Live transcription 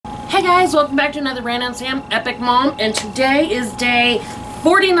Hi guys, welcome back to another Random Sam Epic Mom, and today is day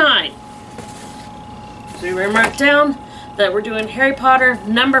 49. So we marked down that we're doing Harry Potter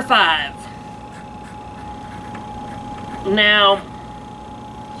number 5. Now,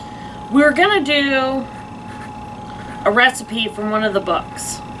 we're gonna do a recipe from one of the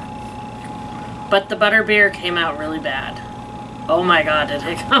books, but the butterbeer came out really bad. Oh my god, did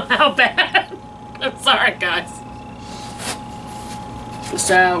it come out bad? I'm sorry guys.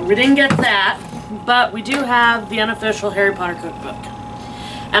 So, we didn't get that, but we do have the unofficial Harry Potter cookbook.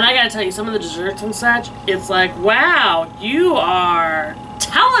 And I gotta tell you, some of the desserts and such, it's like, wow, you are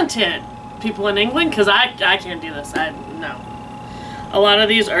talented, people in England, because I can't do this. No. A lot of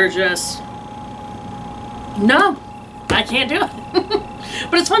these are just, no, I can't do it.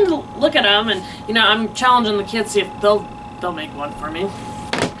 But it's fun to look at them, and, you know, I'm challenging the kids to see if they'll make one for me.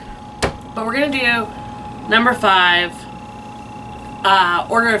 But we're gonna do number 5.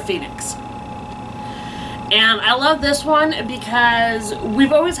 Order of Phoenix. And I love this one because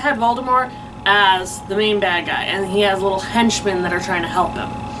we've always had Voldemort as the main bad guy, and he has little henchmen that are trying to help him.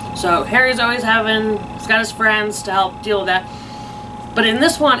 So Harry's always he's got his friends to help deal with that. But in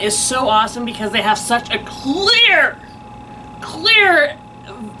this one is so awesome because they have such a clear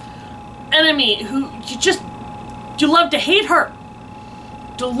enemy who you love to hate her.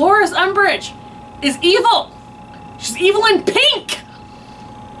 Dolores Umbridge is evil. She's evil in pink.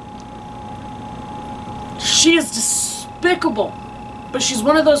 She is despicable, but she's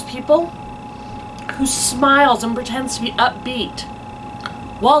one of those people who smiles and pretends to be upbeat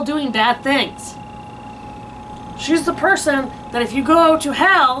while doing bad things. She's the person that if you go to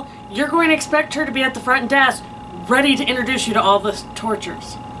hell, you're going to expect her to be at the front desk ready to introduce you to all the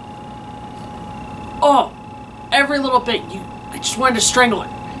tortures. Oh, every little bit. I just wanted to strangle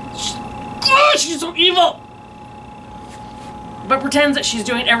her. She's so evil! But pretends that she's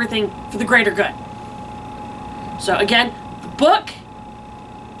doing everything for the greater good. So again, the book,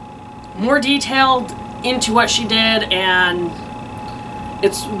 more detailed into what she did, and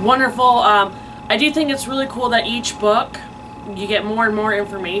it's wonderful. I do think it's really cool that each book, you get more and more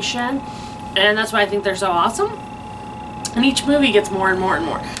information, and that's why I think they're so awesome. And each movie gets more and more and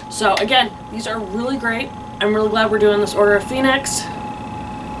more. So again, these are really great. I'm really glad we're doing this Order of Phoenix.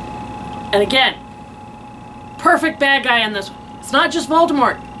 And again, perfect bad guy in this one. It's not just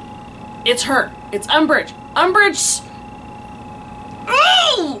Voldemort. It's her. It's Umbridge. Umbridge!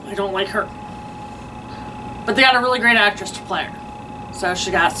 Ooh! I don't like her. But they got a really great actress to play her. So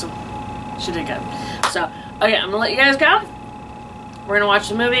she did good. So, okay, I'm gonna let you guys go. We're gonna watch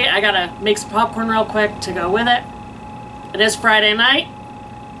the movie. I gotta make some popcorn real quick to go with it. It is Friday night,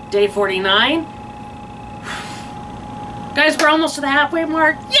 day 49. Guys, we're almost to the halfway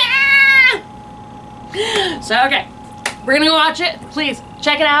mark. Yeah! So, okay. We're gonna go watch it. Please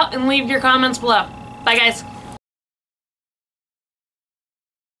check it out and leave your comments below. Bye, guys.